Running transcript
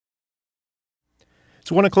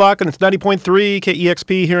It's 1 o'clock and it's 90.3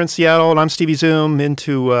 KEXP here in Seattle, and I'm Stevie Zoom in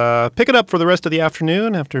to pick it up for the rest of the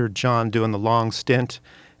afternoon after John doing the long stint.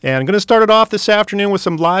 And I'm going to start it off this afternoon with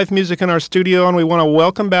some live music in our studio, and we want to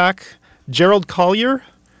welcome back Gerald Collier.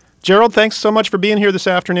 Gerald, thanks so much for being here this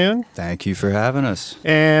afternoon. Thank you for having us.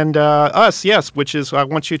 And us, yes, which is I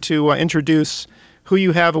want you to introduce who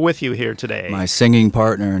you have with you here today. My singing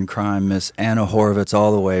partner in crime, Miss Anna Horvitz,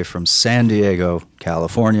 all the way from San Diego,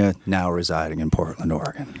 California, now residing in Portland,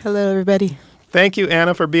 Oregon. Hello, everybody. Thank you,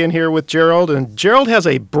 Anna, for being here with Gerald. And Gerald has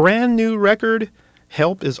a brand new record,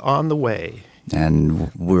 Help Is On the Way. And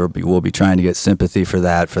we'll be trying to get sympathy for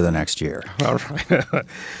that for the next year. All right.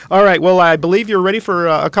 All right. Well, I believe you're ready for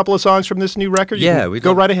a couple of songs from this new record.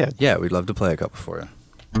 Go right ahead. Yeah, we'd love to play a couple for you.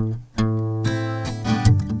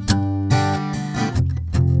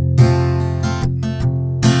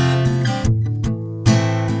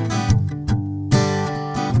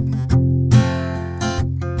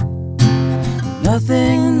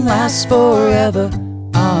 Nothing lasts forever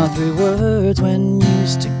are three words when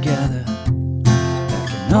used together that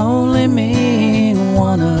can only mean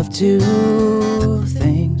one of two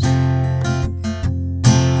things.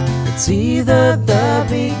 It's either the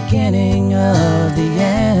beginning of the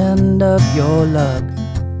end of your luck,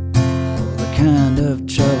 or the kind of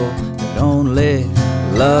trouble that only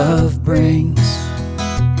love brings.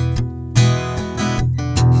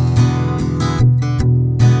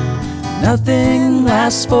 Nothing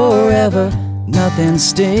lasts forever, nothing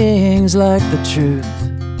stings like the truth.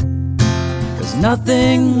 There's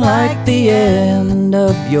nothing like the end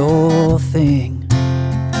of your thing,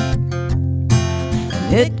 and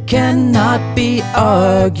it cannot be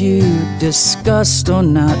argued, discussed, or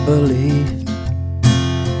not believed.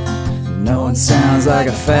 No one sounds like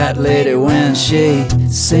a fat lady when she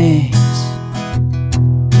sings,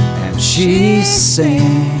 and she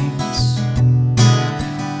sings.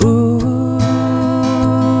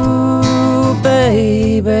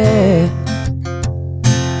 Baby,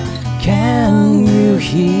 can you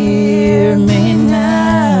hear me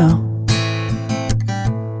now?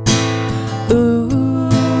 Ooh,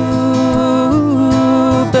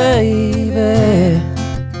 baby,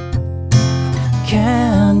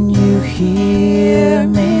 can you hear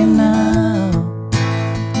me now?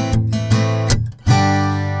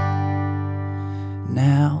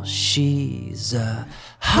 Now she's a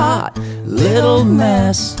hot little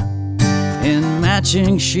mess in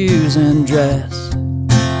matching shoes and dress.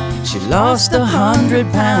 She lost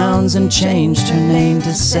 100 pounds and changed her name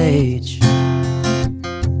to Sage.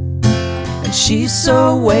 And she's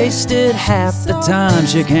so wasted half the time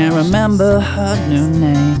she can't remember her new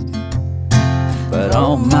name. But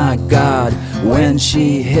oh my God, when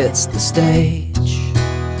she hits the stage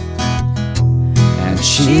and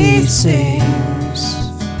she sings,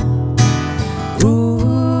 ooh,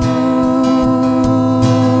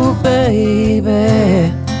 baby,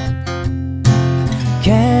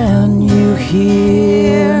 can you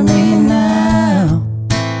hear me now?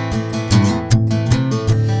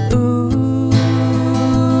 Ooh,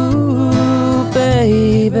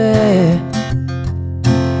 baby,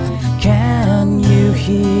 can you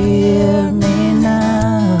hear me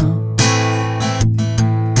now?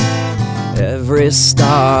 Every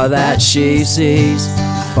star that she sees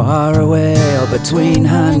far away or between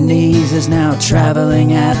her knees is now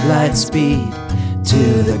traveling at light speed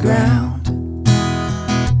to the ground,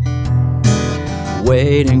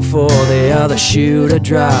 waiting for the other shoe to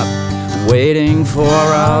drop, waiting for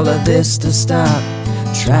all of this to stop,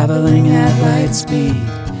 traveling at light speed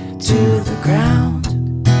to the ground.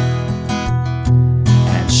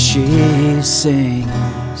 And she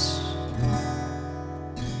sings,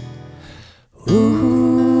 ooh,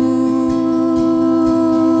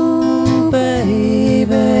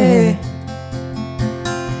 baby,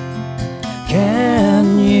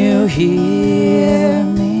 can you hear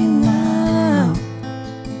me now?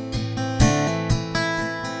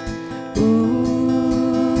 Ooh,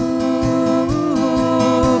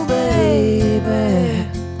 baby,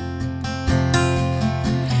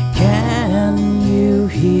 can you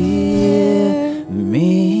hear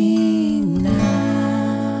me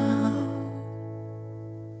now?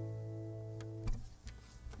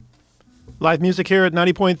 Live music here at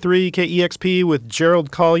 90.3 KEXP with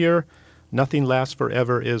Gerald Collier. Nothing Lasts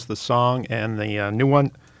Forever is the song, and the new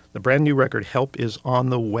one, the brand new record, Help Is On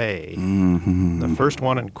the Way. Mm-hmm. The first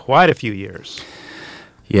one in quite a few years.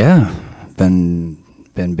 Yeah, been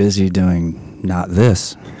busy doing not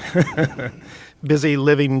this. Busy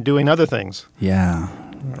living, doing other things. Yeah,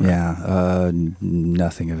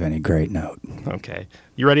 nothing of any great note. Okay.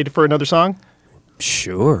 You ready for another song?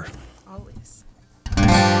 Sure. Always.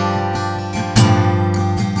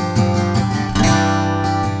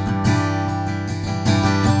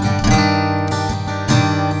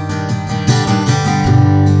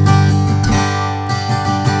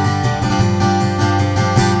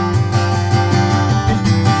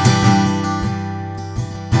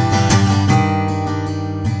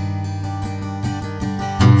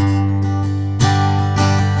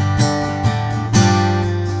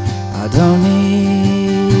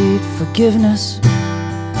 forgiveness,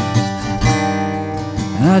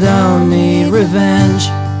 and I don't need revenge.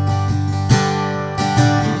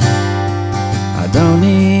 I don't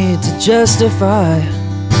need to justify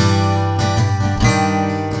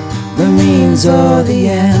the means or the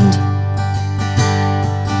end,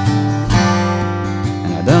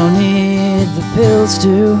 and I don't need the pills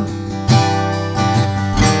to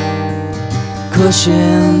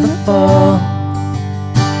cushion the fall.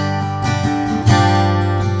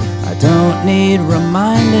 I don't need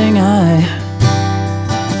reminding, I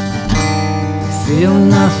feel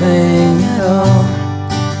nothing at all.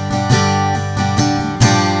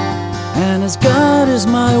 And as God is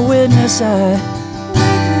my witness, I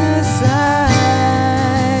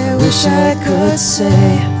wish I could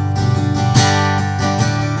say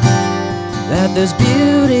that there's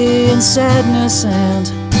beauty in sadness and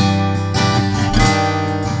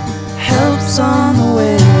help's on the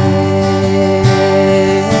way.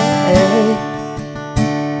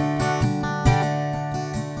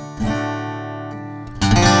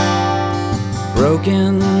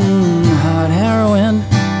 Broken heart heroine,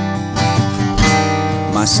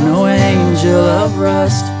 my snow angel of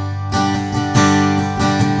rust,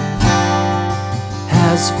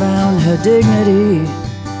 has found her dignity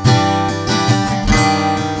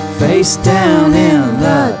face down in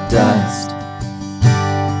the dust.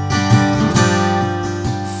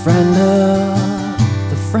 Friend of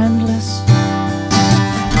the friendless,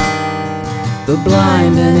 the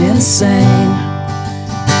blind and insane,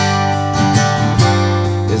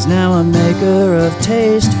 is now a maker of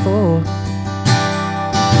taste for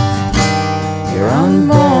your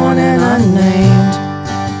unborn and unnamed.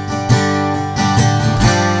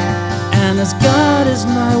 And as God is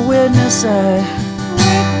my witness, I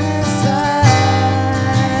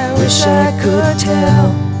wish I could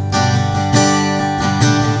tell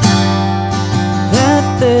that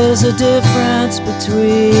there's a difference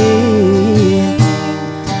between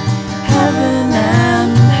heaven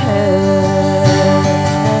and hell.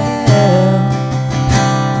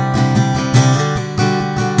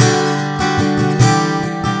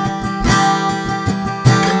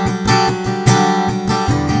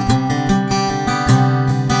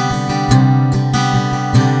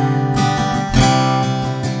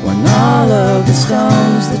 When all of the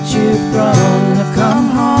stones that you've thrown have come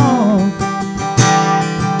home,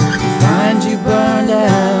 find you burned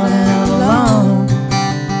out and alone,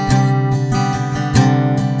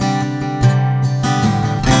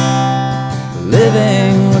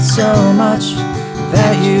 living with so much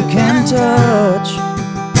that you can touch,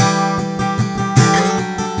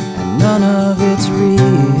 and none of it's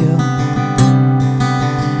real.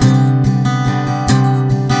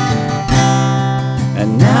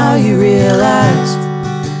 And now you realize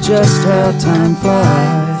just how time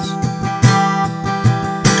flies,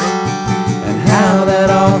 and how that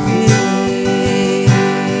all feels.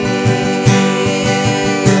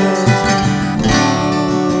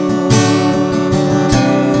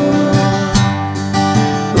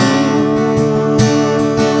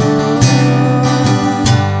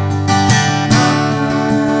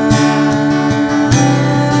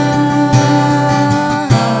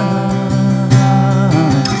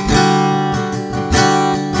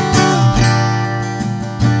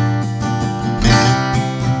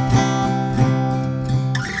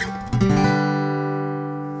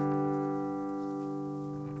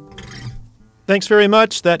 Thanks very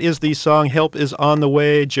much. That is the song Help Is On the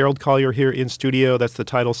Way. Gerald Collier here in studio. That's the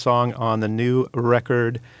title song on the new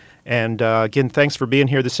record. And again, thanks for being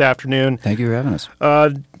here this afternoon. Thank you for having us.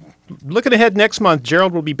 Looking ahead next month,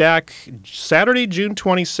 Gerald will be back Saturday, June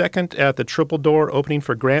 22nd at the Triple Door opening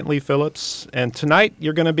for Grant Lee Phillips. And tonight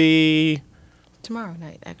you're going to be... Tomorrow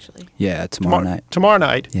night, actually. Yeah, tomorrow night. Tomorrow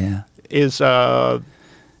night Yeah. is...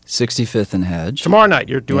 65th and Hedge. Tomorrow night,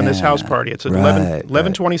 you're doing this Yeah. house party. It's at Right,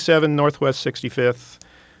 1127 Northwest 65th,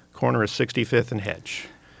 corner of 65th and Hedge.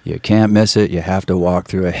 You can't miss it. You have to walk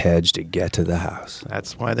through a hedge to get to the house.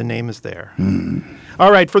 That's why the name is there.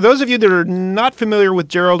 All right, for those of you that are not familiar with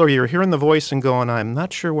Gerald, or you're hearing the voice and going, I'm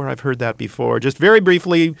not sure where I've heard that before, just very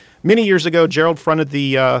briefly, many years ago, Gerald fronted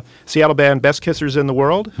the Seattle band Best Kissers in the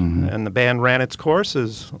World, and the band ran its course,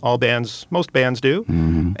 as most bands do.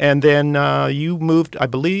 And then you moved, I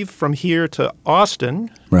believe, from here to Austin.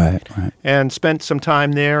 Right. And spent some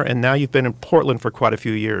time there, and now you've been in Portland for quite a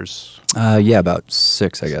few years. Yeah, about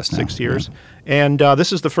 6, I guess now. 6 years. Yeah. And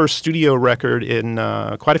this is the first studio record in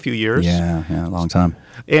quite a few years. Yeah, a long time.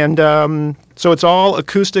 And so it's all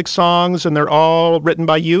acoustic songs, and they're all written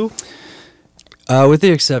by you? With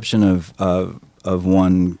the exception of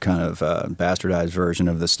one kind of bastardized version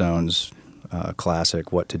of the Stones'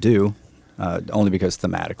 classic "What to Do," only because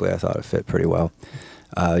thematically I thought it fit pretty well.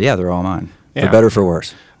 Yeah, they're all mine, Yeah. for better or for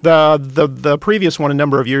worse. The previous one a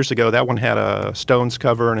number of years ago, that one had a Stones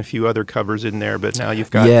cover and a few other covers in there, but now you've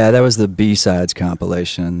got... Yeah, that was the B-sides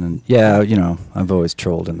compilation. And yeah, you know, I've always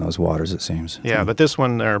trolled in those waters, it seems. Yeah, but this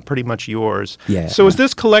one are pretty much yours. Yeah. So is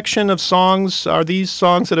this collection of songs, are these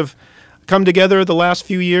songs that have come together the last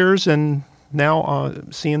few years and now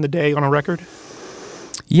seeing the day on a record?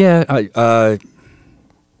 Yeah,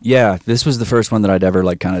 yeah, this was the first one that I'd ever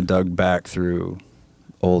like kind of dug back through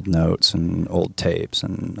old notes and old tapes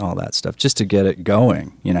and all that stuff just to get it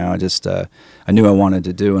going. You know, I knew I wanted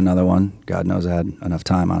to do another one. God knows I had enough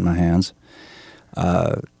time on my hands.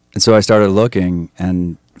 And so I started looking,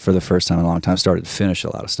 and for the first time in a long time, started to finish a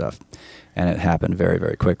lot of stuff. And it happened very,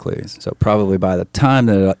 very quickly. So probably by the time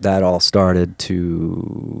that all started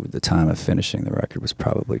to the time of finishing the record was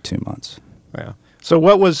probably 2 months. Yeah. So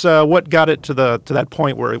what got it to that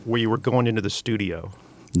point where you were going into the studio?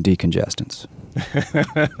 Decongestants.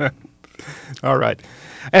 All right.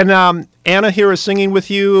 And Anna here is singing with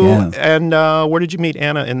you. Yeah. And where did you meet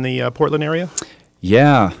Anna? In the Portland area?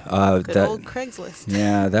 Yeah. Good old Craigslist.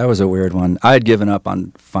 Yeah, that was a weird one. I had given up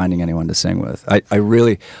on finding anyone to sing with. I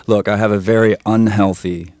really, look, I have a very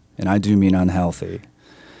unhealthy, and I do mean unhealthy,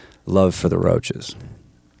 love for the Roaches.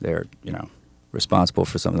 They're, you know, responsible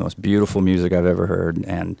for some of the most beautiful music I've ever heard,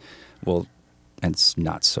 and it's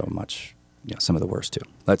not so much, you know, some of the worst too.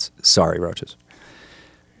 Sorry, Roaches.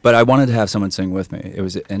 But I wanted to have someone sing with me. It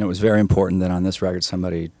was very important that on this record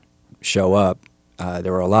somebody show up.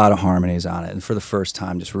 There were a lot of harmonies on it, and for the first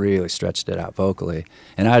time just really stretched it out vocally.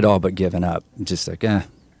 And I'd all but given up, just like, not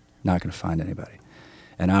going to find anybody.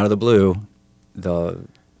 And out of the blue,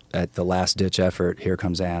 at the last-ditch effort, here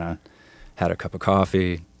comes Anna, had a cup of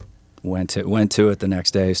coffee, went to it the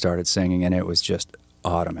next day, started singing, and it was just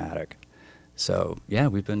automatic. So, yeah,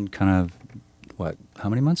 we've been kind of, how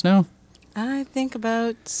many months now? I think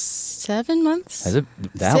about 7 months. Has it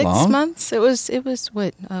that long? 6 months. It was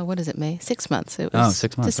what is it, May? 6 months. It was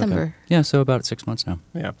 6 months. December. Okay. Yeah, so about 6 months now.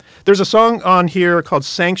 Yeah. There's a song on here called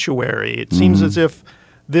Sanctuary. It seems as if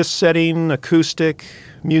this setting, acoustic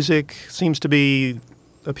music,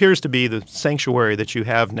 appears to be the sanctuary that you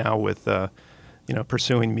have now with,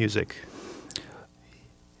 pursuing music.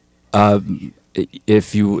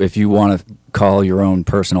 If you want to call your own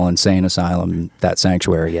personal insane asylum that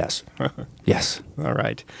sanctuary, yes. Yes. All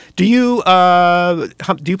right. Do you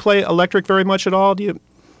play electric very much at all?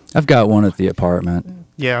 I've got one at the apartment.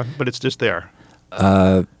 Yeah, but it's just there.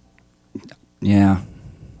 Yeah.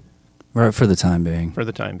 Right, for the time being. For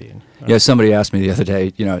the time being. Yeah, somebody asked me the other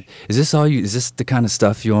day, is this the kind of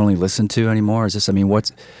stuff you only listen to anymore? Is this,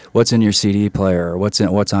 what's in your CD player, or what's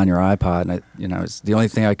on your iPod? And it's the only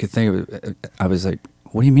thing I could think of. I was like,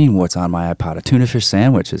 what do you mean what's on my iPod? A tuna fish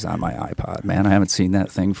sandwich is on my iPod, man. I haven't seen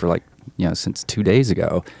that thing for since 2 days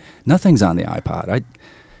ago. Nothing's on the iPod.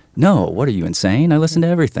 No, what are you, insane? I listen to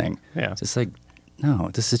everything. Yeah. It's just like, no,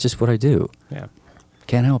 this is just what I do. Yeah.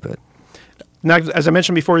 Can't help it. Now, as I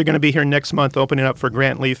mentioned before, you're going to be here next month opening up for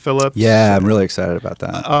Grant Lee Phillips. Yeah, I'm really excited about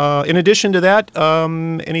that. In addition to that,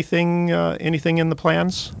 anything in the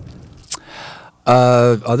plans?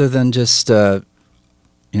 Other than just kind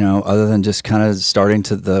of starting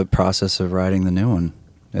to the process of writing the new one.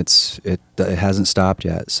 It hasn't stopped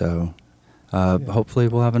yet, so hopefully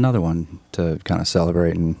we'll have another one to kind of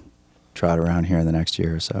celebrate and trot around here in the next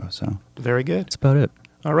year or so. So very good. That's about it.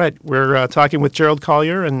 All right, we're talking with Gerald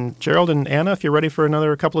Collier, and Gerald and Anna, if you're ready for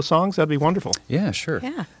another couple of songs, that'd be wonderful. Yeah, sure.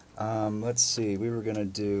 Yeah. Let's see. We were gonna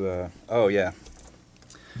do. Oh yeah.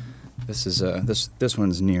 This is this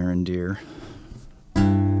one's near and dear.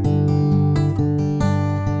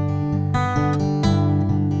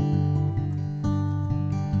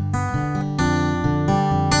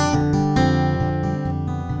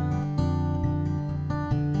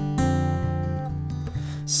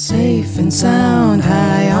 Safe and sound,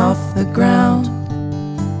 high off the ground.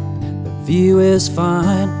 The view is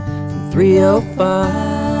fine from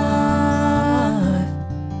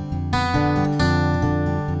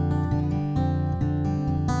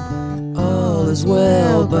 305. All is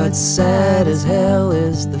well, but sad as hell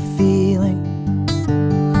is the feeling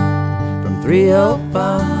from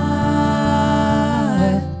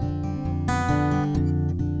 305.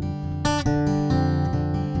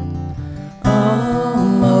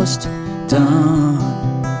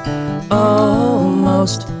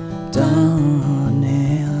 Almost done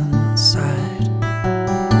inside.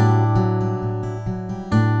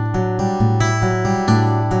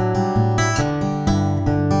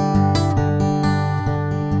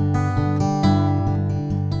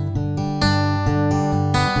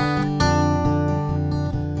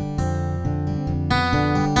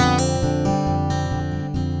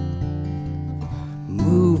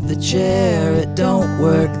 chair, it don't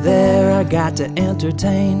work there. I got to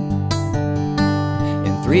entertain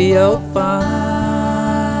in 305.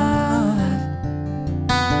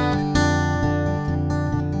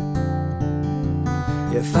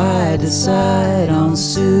 If I decide on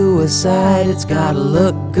suicide, it's gotta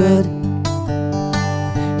look good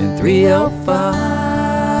in 305.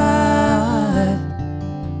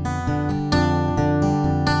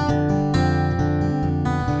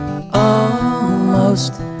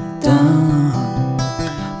 Almost done,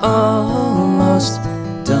 almost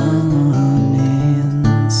done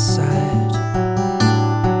inside.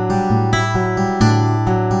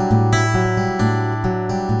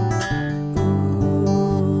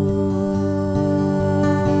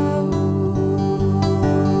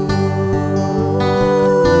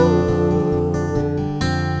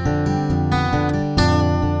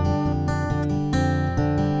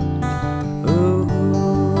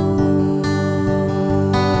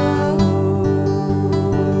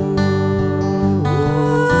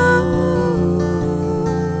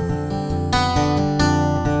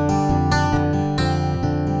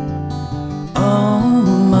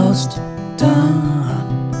 Almost done,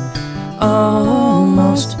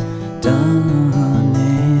 almost done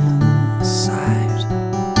inside.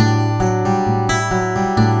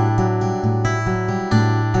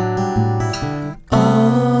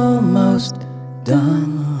 Almost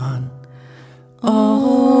done,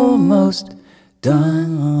 almost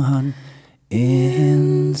done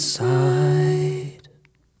inside.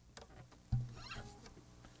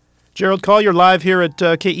 Gerald Collier live here at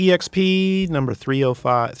KEXP, number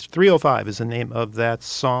 305. 305 is the name of that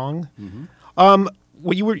song. Well,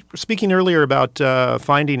 you were speaking earlier about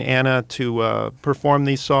finding Anna to perform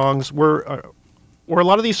these songs. Were a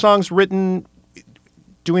lot of these songs written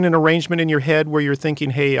doing an arrangement in your head where you're thinking,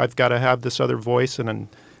 hey, I've got to have this other voice to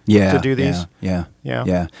do these? Yeah.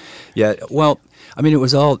 Well, I mean, it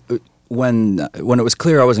was all when it was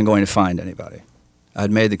clear I wasn't going to find anybody. I'd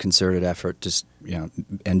made the concerted effort to,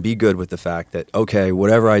 and be good with the fact that, okay,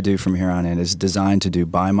 whatever I do from here on in is designed to do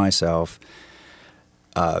by myself.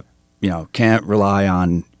 Can't rely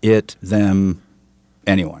on it, them,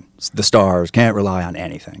 anyone. The stars, can't rely on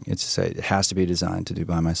anything. It has to be designed to do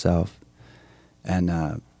by myself.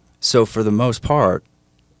 And so for the most part,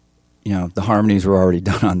 the harmonies were already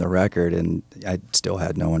done on the record, and I still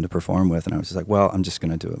had no one to perform with, and I was just like, well, I'm just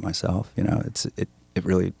going to do it myself. It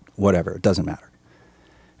really, whatever, it doesn't matter.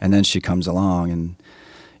 And then she comes along, and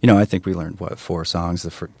I think we learned 4 songs the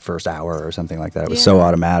first hour or something like that. It was so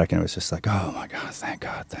automatic, and it was just like, oh my God, thank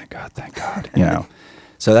God, thank God, thank God.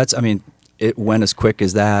 So that's, it went as quick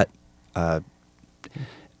as that.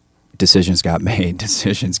 Decisions got made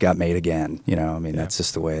again. That's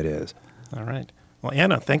just the way it is. All right. Well,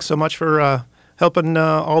 Anna, thanks so much for helping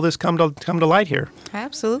all this come to light here.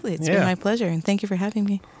 Absolutely. It's been my pleasure, and thank you for having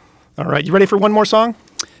me. All right. You ready for one more song?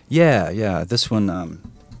 Yeah. This one,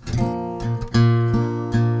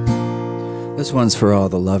 this one's for all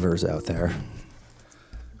the lovers out there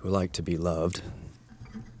who like to be loved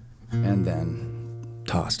and then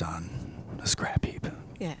tossed on a scrap heap.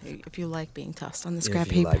 Yeah, if you like being tossed on the scrap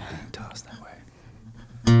heap. If you like being tossed that way.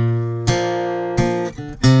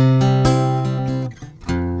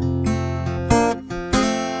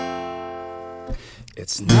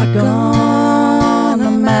 It's not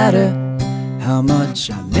gonna matter how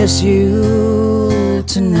much I miss you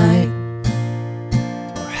tonight,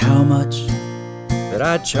 or how much that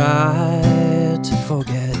I try to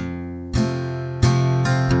forget.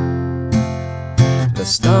 The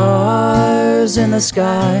stars in the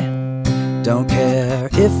sky don't care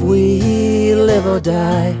if we live or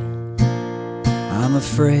die. I'm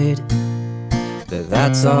afraid that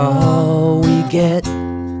that's all we get.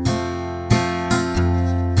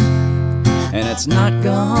 And it's not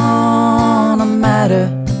gonna matter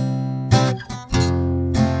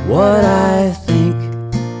what I think.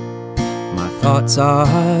 My thoughts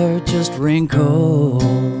are just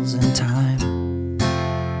wrinkles in time,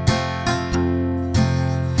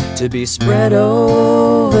 to be spread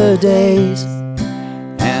over days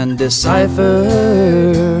and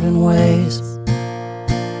deciphered in ways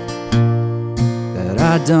that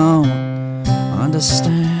I don't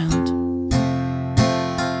understand.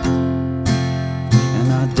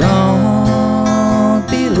 And I don't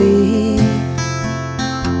believe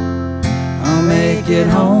I'll make it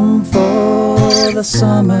home for the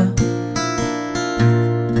summer.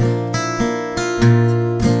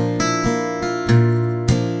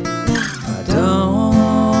 I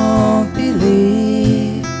don't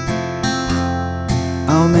believe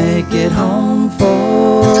I'll make it home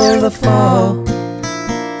for the fall.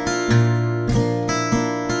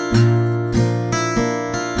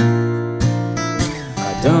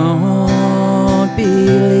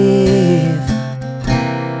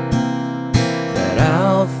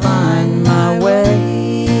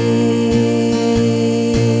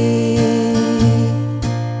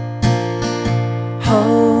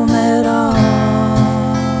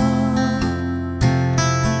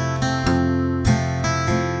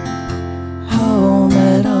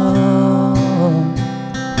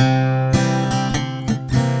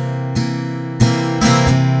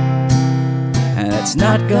 It's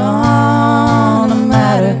not gonna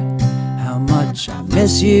matter how much I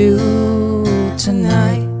miss you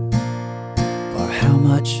tonight, or how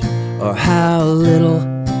much or how little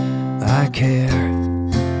I care.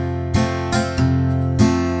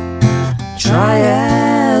 Try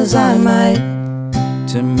as I might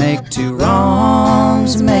to make two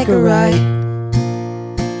wrongs make a right,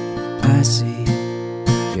 I see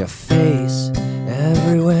your face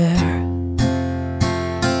everywhere,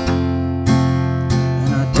 and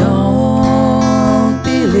I don't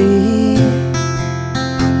believe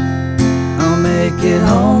I'll make it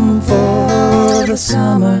home for the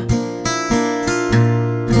summer.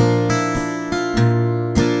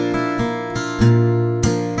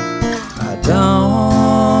 I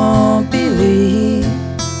don't believe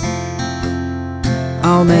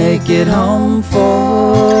I'll make it home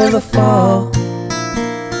for the fall.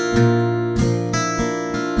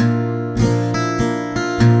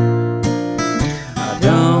 I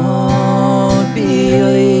don't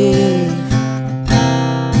believe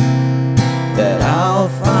that I'll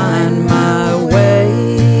find my way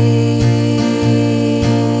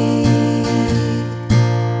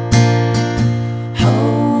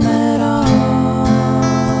home at all.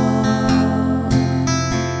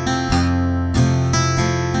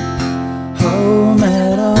 Home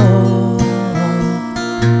at all.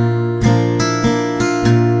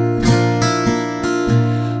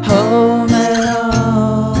 Home at all.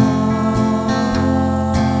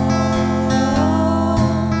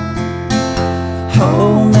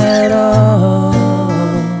 Home at all.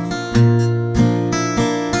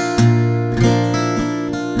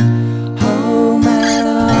 Home at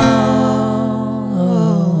all.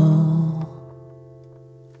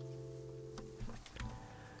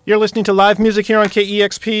 You're listening to live music here on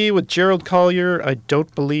KEXP with Gerald Collier. I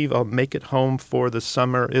Don't Believe I'll Make It Home for the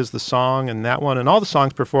Summer is the song, and that one and all the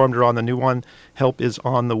songs performed are on the new one, Help Is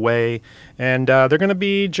on the Way. And they're going to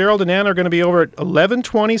be, Gerald and Anna are going to be over at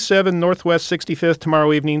 1127 Northwest 65th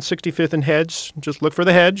tomorrow evening, 65th and Hedge. Just look for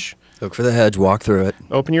the Hedge. Look for the hedge, walk through it.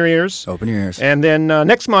 Open your ears. Open your ears. And then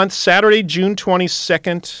next month, Saturday, June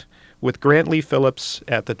 22nd, with Grant Lee Phillips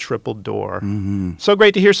at the Triple Door. Mm-hmm. So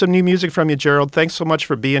great to hear some new music from you, Gerald. Thanks so much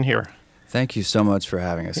for being here. Thank you so much for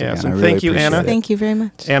having us Yes, again. and I really thank you, appreciate Anna. it. Thank you very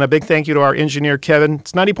much. And a big thank you to our engineer, Kevin.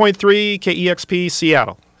 It's 90.3 KEXP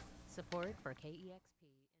Seattle.